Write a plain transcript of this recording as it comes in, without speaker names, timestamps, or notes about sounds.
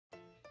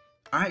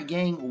Alright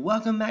gang,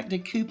 welcome back to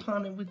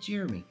Couponing with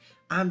Jeremy.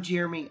 I'm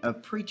Jeremy, a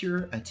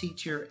preacher, a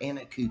teacher, and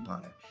a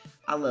couponer.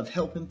 I love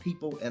helping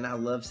people and I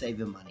love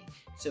saving money.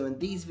 So in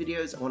these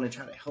videos, I want to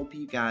try to help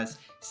you guys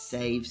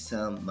save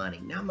some money.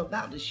 Now I'm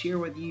about to share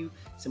with you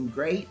some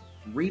great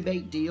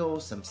rebate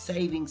deals, some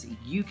savings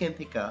you can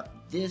pick up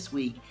this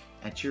week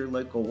at your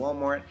local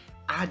Walmart.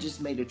 I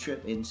just made a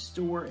trip in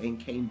store and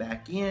came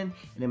back in,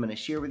 and I'm going to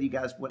share with you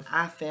guys what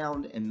I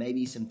found and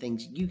maybe some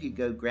things you could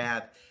go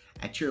grab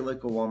at your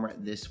local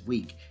Walmart this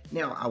week.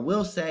 Now, I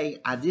will say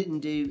I didn't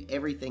do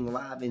everything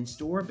live in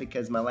store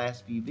because my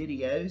last few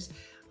videos,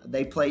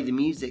 they play the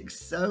music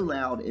so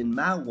loud in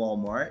my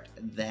Walmart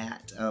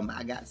that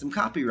I got some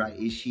copyright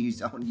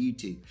issues on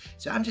YouTube.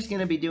 So I'm just going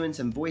to be doing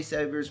some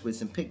voiceovers with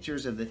some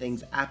pictures of the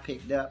things I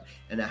picked up,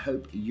 and I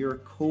hope you're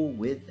cool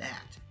with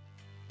that.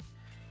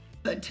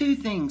 But two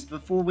things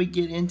before we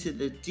get into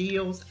the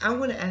deals, I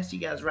want to ask you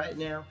guys right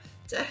now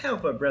to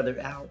help a brother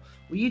out.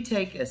 Will you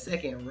take a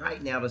second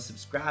right now to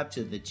subscribe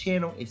to the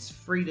channel? It's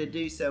free to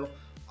do so.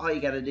 All you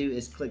got to do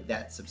is click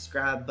that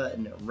subscribe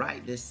button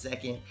right this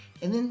second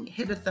and then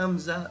hit a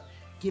thumbs up.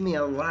 Give me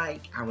a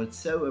like. I would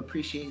so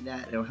appreciate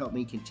that. It'll help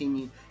me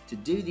continue to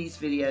do these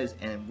videos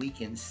and we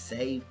can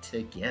save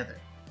together.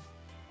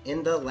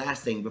 And the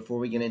last thing before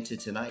we get into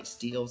tonight's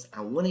deals,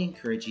 I want to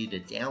encourage you to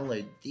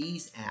download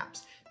these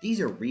apps. These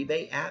are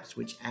rebate apps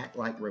which act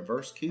like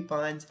reverse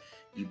coupons.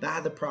 You buy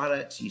the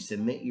products, you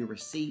submit your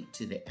receipt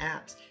to the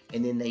apps,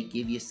 and then they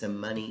give you some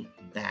money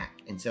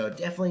back. And so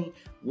definitely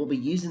we'll be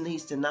using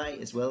these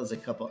tonight as well as a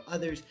couple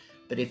others.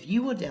 But if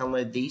you will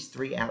download these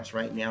three apps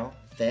right now,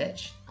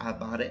 Fetch,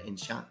 Ibotta, and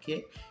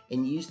Shopkick,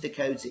 and use the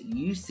codes that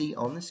you see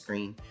on the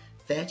screen,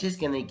 Fetch is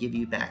going to give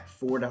you back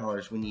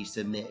 $4 when you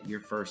submit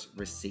your first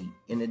receipt,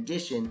 in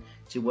addition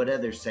to what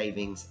other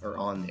savings are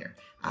on there.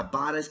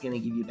 Ibotta is going to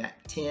give you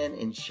back 10,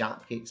 and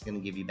Shopkick is going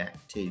to give you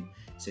back 2.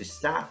 So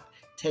stop,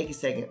 take a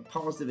second,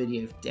 pause the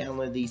video,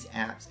 download these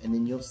apps, and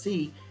then you'll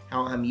see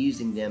how I'm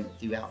using them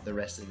throughout the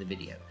rest of the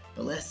video.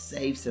 But let's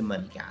save some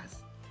money, guys.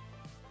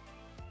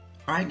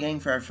 Alright gang,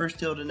 for our first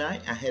deal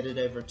tonight, I headed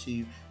over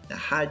to the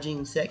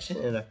hygiene section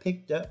and I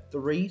picked up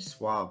 3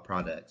 Suave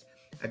products.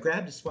 I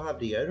grabbed a Suave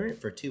deodorant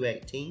for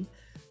 $2.18,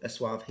 a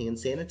Suave hand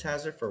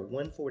sanitizer for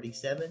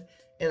 $1.47,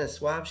 and a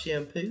Suave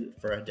shampoo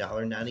for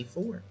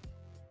 $1.94.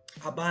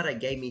 Ibotta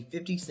gave me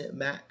 50 cents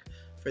back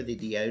for the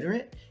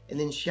deodorant, and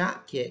then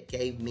Shopkick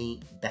gave me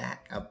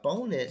back a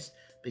bonus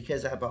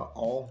because I bought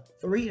all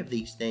 3 of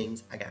these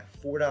things. I got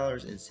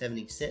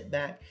 $4.70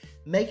 back,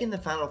 making the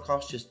final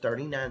cost just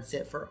 39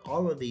 cents for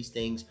all of these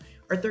things,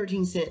 or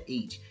 13 cents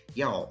each.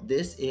 Y'all,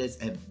 this is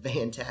a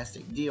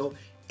fantastic deal.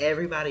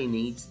 Everybody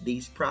needs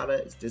these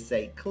products to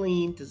stay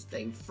clean, to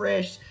stay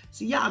fresh.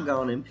 So y'all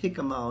go on and pick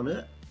them on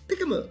up. Pick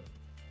them up.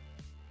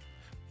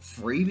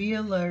 Freebie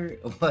alert.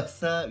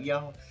 What's up,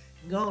 y'all?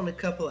 Going a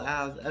couple of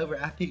hours over,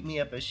 I picked me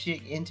up a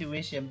Schick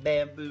Intuition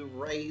bamboo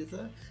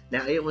razor.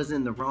 Now, it was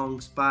in the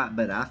wrong spot,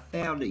 but I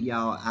found it,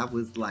 y'all. I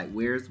was like,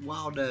 where's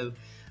Waldo?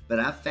 But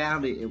I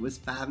found it. It was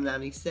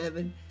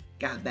 $5.97.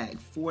 Got back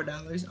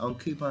 $4 on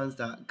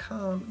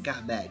coupons.com.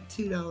 Got back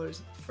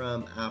 $2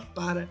 from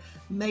Ibotta,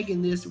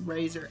 making this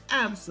razor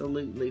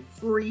absolutely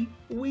free.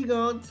 We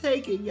gonna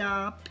take it,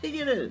 y'all. Pick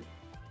it up.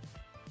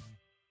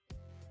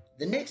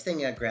 The next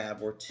thing I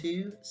grabbed were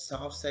 2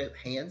 soft soap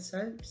hand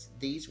soaps.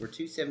 These were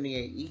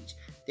 $2.78 each.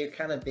 They're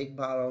kind of big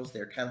bottles.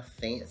 They're kind of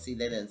fancy.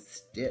 They done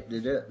stepped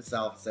it up,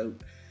 soft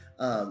soap.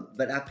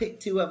 But I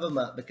picked 2 of them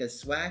up because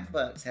Swag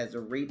Bucks has a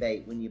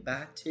rebate. When you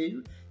buy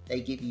 2,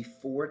 they give you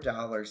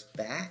 $4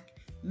 back,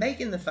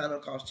 making the final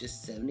cost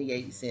just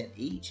 78 cents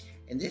each.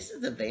 And this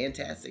is a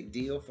fantastic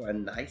deal for a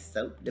nice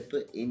soap to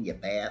put in your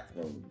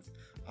bathrooms.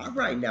 All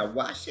right, now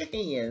wash your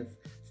hands.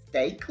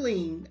 Stay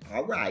clean.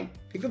 All right,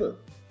 pick them up.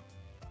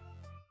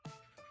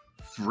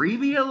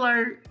 Freebie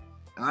alert.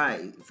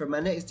 Alright, for my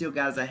next deal,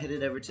 guys, I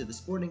headed over to the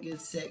sporting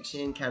goods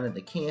section, kind of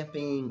the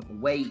camping,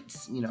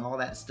 weights, you know, all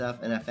that stuff,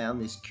 and I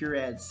found this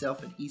Curad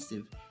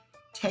self-adhesive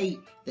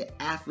tape that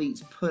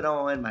athletes put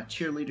on. My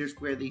cheerleaders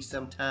wear these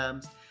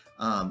sometimes.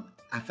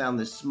 I found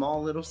this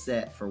small little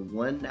set for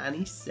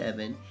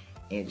 $1.97,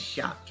 and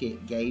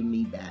Shopkick gave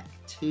me back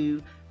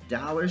 $2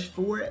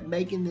 for it,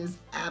 making this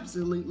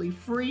absolutely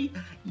free.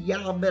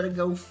 Y'all better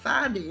go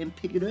find it and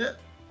pick it up.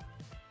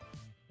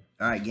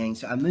 Alright gang,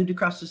 so I moved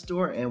across the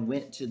store and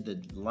went to the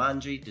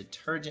laundry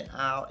detergent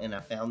aisle, and I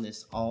found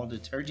this all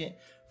detergent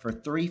for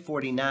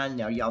 $3.49.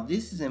 Now y'all,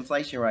 this is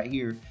inflation right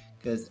here,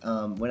 because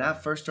when I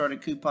first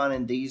started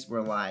couponing, these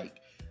were like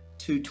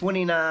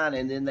 $2.29,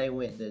 and then they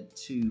went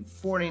to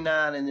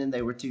 $2.49, and then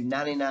they were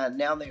 $2.99.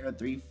 Now they are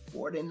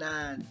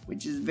 $3.49,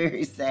 which is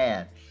very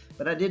sad.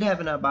 But I did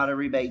have an Ibotta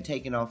rebate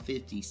taken off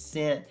 50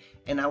 cents,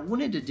 and I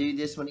wanted to do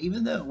this one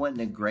even though it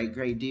wasn't a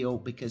great deal,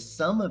 because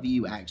some of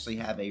you actually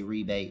have a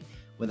rebate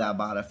with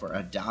Ibotta for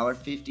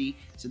 $1.50.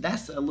 So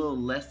that's a little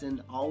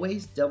lesson.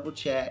 Always double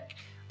check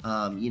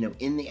you know,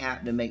 in the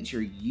app to make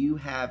sure you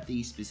have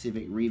these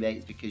specific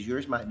rebates, because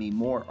yours might be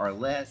more or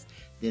less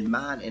than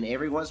mine, and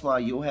every once in a while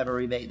you'll have a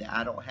rebate that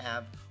I don't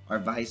have, or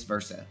vice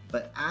versa.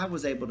 But I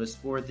was able to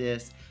score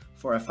this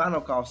for a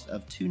final cost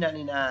of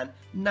 $2.99.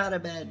 Not a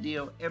bad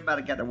deal.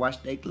 Everybody got to wash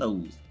their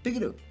clothes. Pick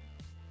it up.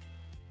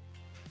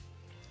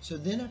 So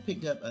then I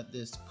picked up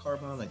this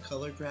Carbon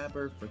color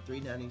grabber for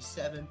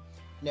 $3.97.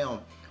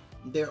 Now,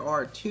 there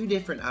are two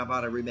different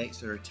Ibotta rebates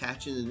that are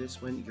attached into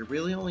this one. You're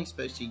really only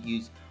supposed to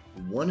use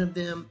one of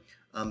them.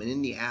 And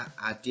in the app,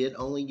 I did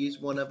only use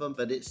one of them,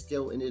 but it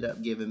still ended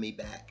up giving me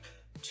back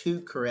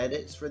 2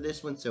 credits for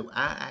this one. So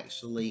I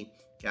actually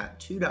got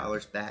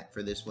 $2 back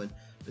for this one,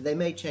 but they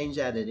may change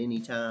that at any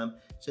time.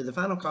 So the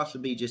final cost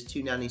would be just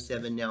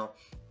 $2.97. Now,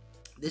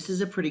 this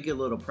is a pretty good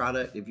little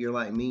product if you're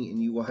like me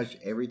and you wash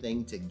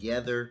everything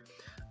together.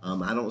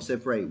 I don't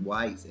separate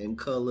whites and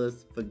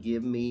colors.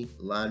 Forgive me,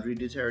 laundry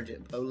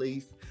detergent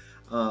police.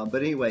 But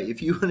anyway,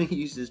 if you want to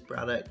use this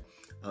product,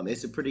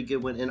 it's a pretty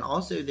good one. And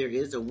also there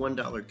is a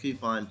 $1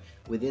 coupon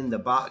within the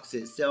box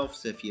itself.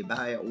 So if you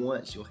buy it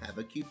once, you'll have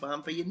a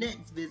coupon for your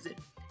next visit.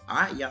 All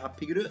right, y'all,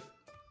 pick it up.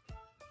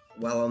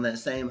 While on that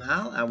same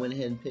aisle, I went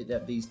ahead and picked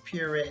up these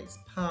Purex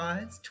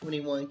pods,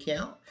 21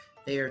 count.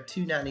 They are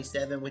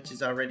 $2.97, which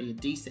is already a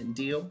decent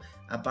deal.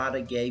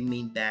 Ibotta gave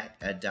me back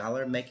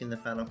 $1, making the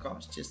final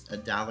cost just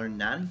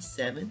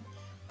 $1.97.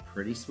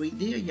 Pretty sweet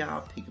deal,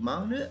 y'all. Pick them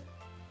on up.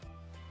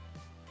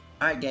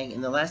 Alright, gang,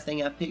 and the last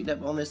thing I picked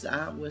up on this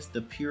aisle was the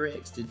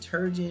Purex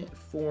detergent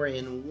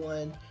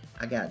 4-in-1.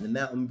 I got the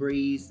Mountain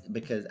Breeze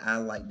because I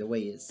like the way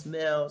it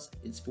smells.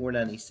 It's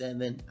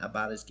 $4.97.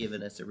 Ibotta's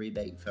giving us a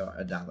rebate for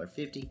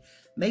 $1.50,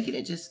 making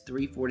it just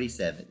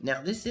 $3.47.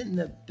 Now, this isn't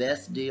the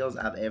best deals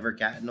I've ever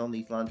gotten on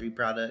these laundry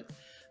products,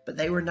 but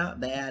they were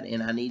not bad,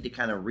 and I need to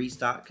kind of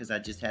restock because I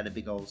just had a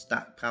big old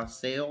stockpile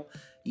sale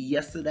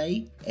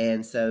yesterday,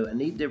 and so I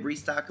need to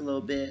restock a little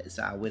bit,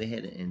 so I went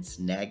ahead and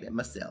snagged it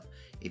myself.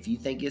 If you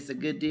think it's a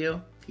good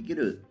deal, pick it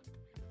up.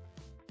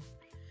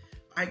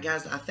 Alright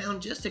guys, I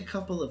found just a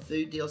couple of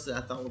food deals that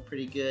I thought were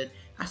pretty good.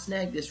 I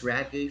snagged this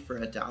ragu for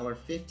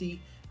 $1.50.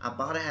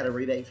 Ibotta had a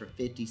rebate for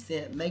 50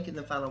 cents, making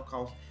the final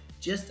cost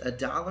just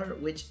 $1,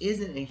 which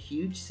isn't a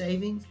huge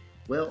savings.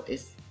 Well,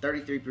 it's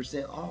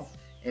 33% off,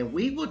 and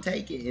we will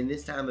take it in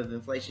this time of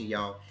inflation,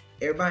 y'all.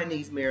 Everybody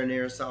needs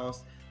marinara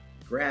sauce.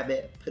 Grab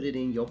it, put it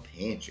in your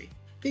pantry.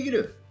 Pick it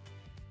up.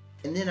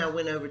 And then I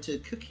went over to the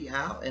cookie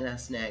aisle and I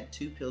snagged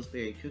 2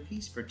 Pillsbury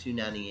cookies for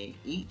 $2.98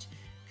 each.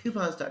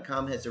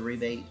 Coupons.com has a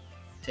rebate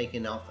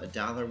taking off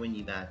 $1 when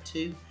you buy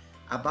 2.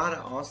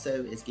 Ibotta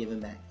also is giving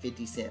back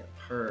 50 cents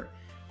per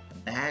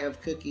bag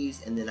of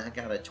cookies, and then I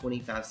got a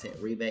 25-cent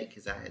rebate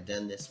because I had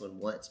done this one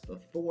once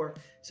before,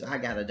 so I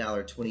got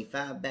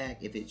 $1.25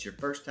 back. If it's your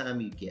first time,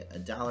 you get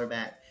 $1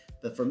 back,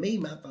 but for me,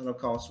 my final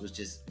cost was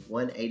just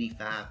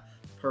 $1.85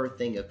 per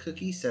thing of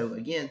cookies. So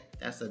again,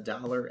 that's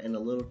 $1 and a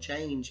little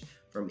change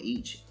from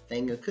each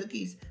thing of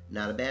cookies.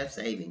 Not a bad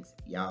savings.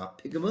 Y'all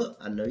pick them up.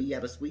 I know you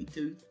got a sweet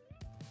tooth.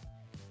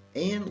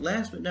 And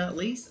last but not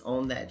least,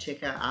 on that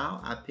checkout aisle,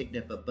 I picked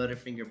up a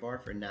Butterfinger bar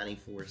for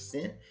 94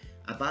 cents.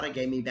 Ibotta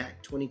gave me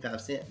back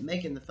 25 cents,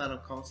 making the final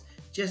cost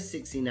just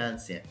 69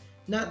 cents.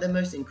 Not the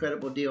most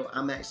incredible deal.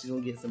 I'm actually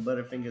going to get some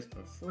Butterfingers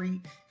for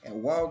free at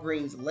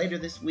Walgreens later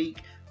this week,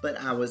 but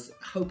I was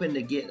hoping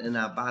to get an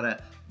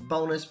Ibotta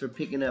bonus for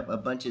picking up a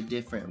bunch of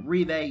different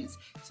rebates,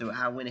 so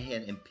I went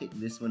ahead and picked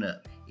this one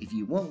up. If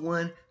you want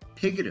one,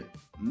 pick it up.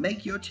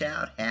 Make your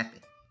child happy.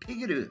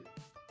 Pick it up.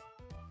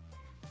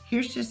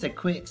 Here's just a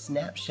quick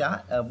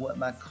snapshot of what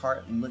my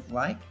cart looked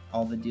like,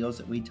 all the deals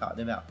that we talked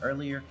about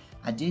earlier.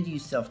 I did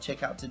use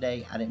self-checkout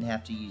today. I didn't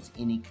have to use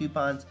any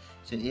coupons,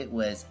 so it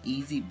was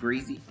easy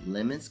breezy,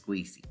 lemon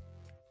squeezy.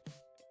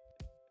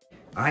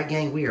 Alright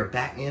gang, we are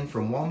back in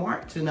from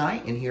Walmart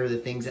tonight, and here are the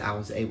things that I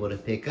was able to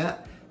pick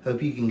up.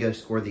 Hope you can go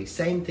score these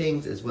same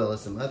things as well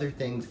as some other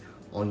things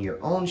on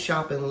your own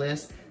shopping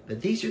list.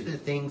 But these are the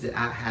things that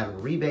I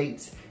have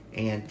rebates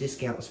and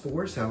discounts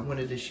for, so I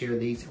wanted to share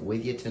these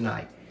with you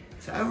tonight.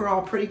 So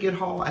overall, pretty good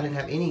haul. I didn't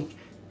have any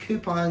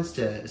coupons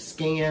to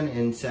scan,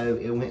 and so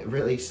it went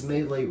really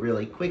smoothly,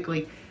 really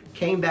quickly.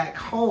 Came back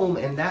home,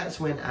 and that's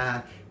when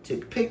I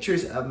took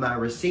pictures of my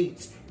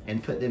receipts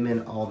and put them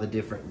in all the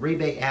different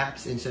rebate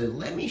apps. And so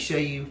let me show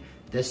you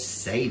the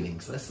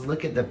savings. Let's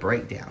look at the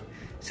breakdown.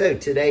 So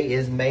today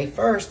is May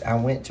 1st. I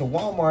went to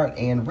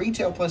Walmart, and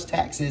retail plus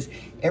taxes,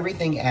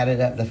 everything added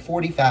up to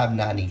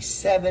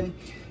 $45.97.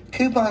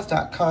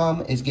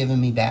 Coupons.com is giving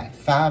me back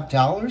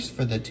 $5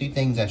 for the 2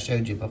 things I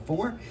showed you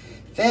before.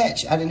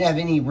 Fetch, I didn't have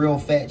any real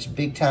Fetch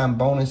big time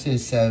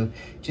bonuses, so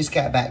just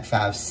got back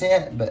 5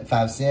 cents, but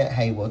 5 cents,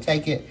 hey, we'll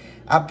take it.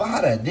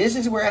 Ibotta, this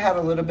is where I had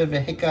a little bit of a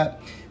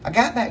hiccup. I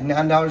got back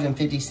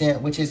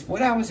 $9.50, which is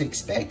what I was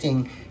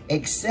expecting,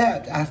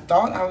 except I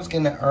thought I was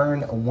going to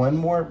earn 1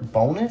 more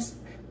bonus,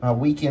 my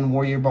Weekend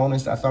Warrior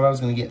bonus. I thought I was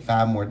going to get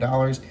 $5 more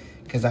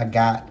because I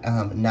got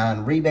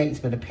 9 rebates,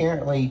 but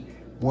apparently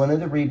one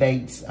of the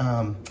rebates,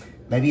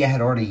 maybe I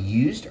had already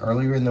used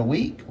earlier in the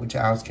week, which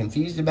I was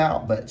confused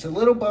about, but it's a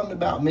little bummed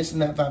about missing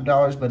that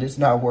 $5, but it's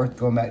not worth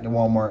going back to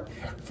Walmart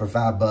for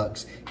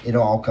 $5.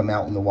 It'll all come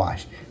out in the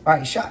wash. All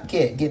right,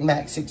 Shopkick, getting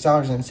back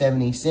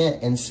 $6.70,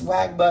 and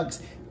Swag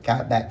Bucks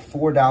got back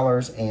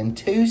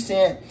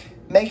 $4.02,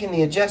 making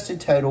the adjusted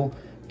total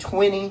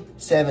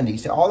 2070.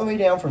 So all the way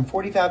down from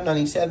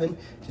 $45.97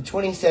 to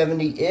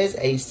 $20.70 is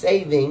a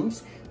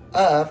savings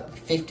of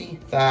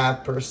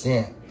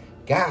 55%.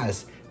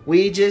 Guys,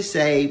 we just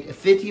saved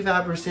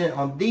 55%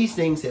 on these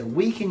things that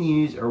we can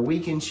use or we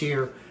can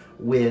share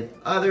with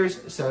others.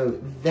 So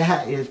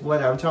that is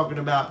what I'm talking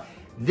about.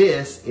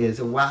 This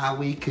is why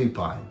we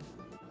coupon.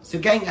 So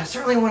gang, I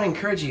certainly want to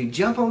encourage you,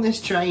 jump on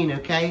this train,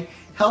 okay?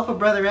 Help a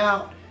brother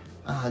out.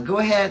 Go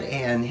ahead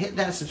and hit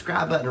that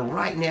subscribe button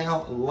right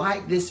now.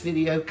 Like this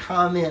video,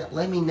 comment,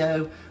 let me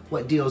know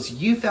what deals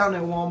you found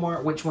at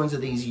Walmart, which ones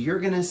of these you're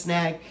gonna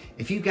snag.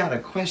 If you've got a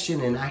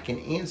question and I can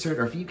answer it,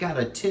 or if you've got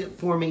a tip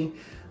for me,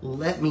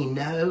 let me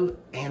know.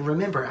 And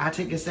remember, I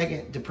take a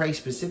second to pray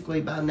specifically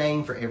by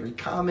name for every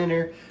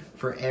commenter,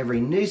 for every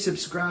new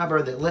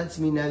subscriber that lets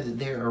me know that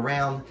they're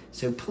around.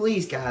 So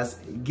please guys,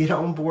 get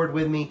on board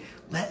with me.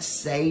 Let's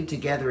save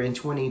together in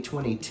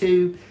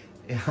 2022.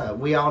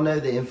 We all know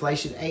that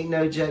inflation ain't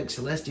no joke,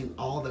 so let's do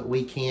all that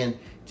we can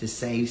to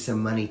save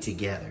some money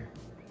together.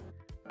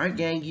 All right,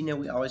 gang, you know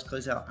we always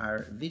close out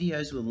our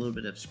videos with a little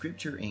bit of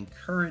scripture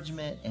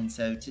encouragement, and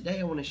so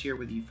today I want to share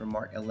with you from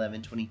Mark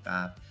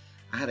 11:25.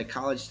 I had a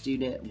college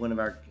student, one of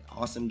our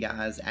awesome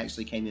guys,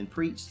 actually came and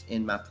preached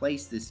in my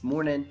place this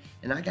morning,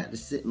 and I got to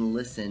sit and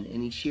listen,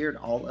 and he shared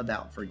all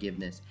about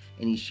forgiveness,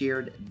 and he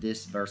shared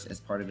this verse as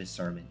part of his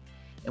sermon.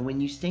 And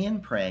when you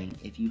stand praying,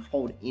 if you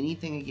hold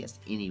anything against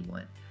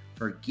anyone,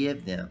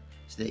 forgive them,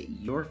 so that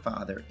your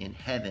Father in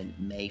heaven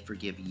may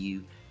forgive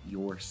you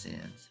your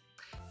sins.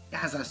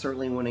 Guys, I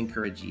certainly want to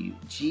encourage you.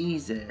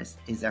 Jesus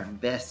is our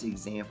best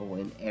example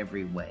in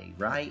every way,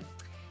 right?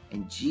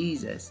 And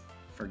Jesus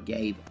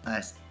forgave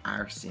us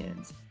our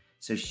sins.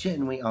 So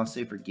shouldn't we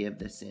also forgive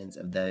the sins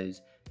of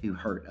those who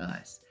hurt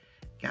us?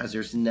 Guys,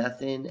 there's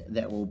nothing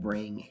that will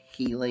bring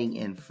healing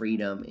and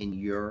freedom in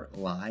your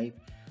life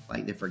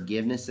like the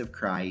forgiveness of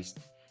Christ,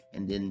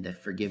 and then the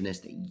forgiveness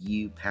that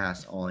you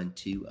pass on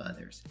to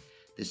others.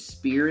 The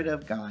Spirit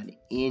of God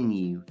in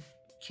you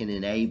can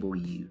enable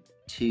you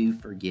to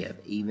forgive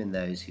even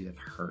those who have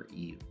hurt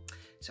you.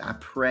 So I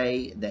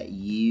pray that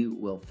you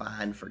will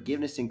find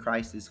forgiveness in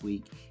Christ this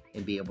week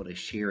and be able to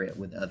share it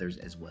with others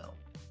as well.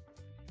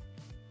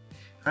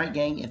 All right,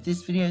 gang, if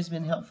this video has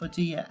been helpful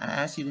to you, I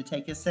ask you to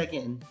take a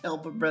second and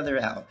help a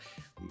brother out.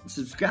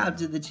 Subscribe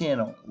to the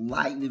channel,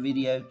 like the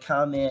video,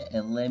 comment,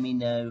 and let me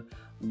know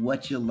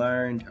what you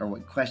learned or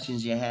what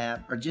questions you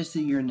have, or just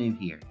that you're new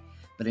here.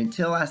 But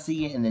until I see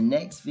you in the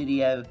next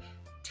video,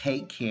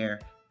 take care.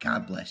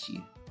 God bless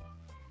you.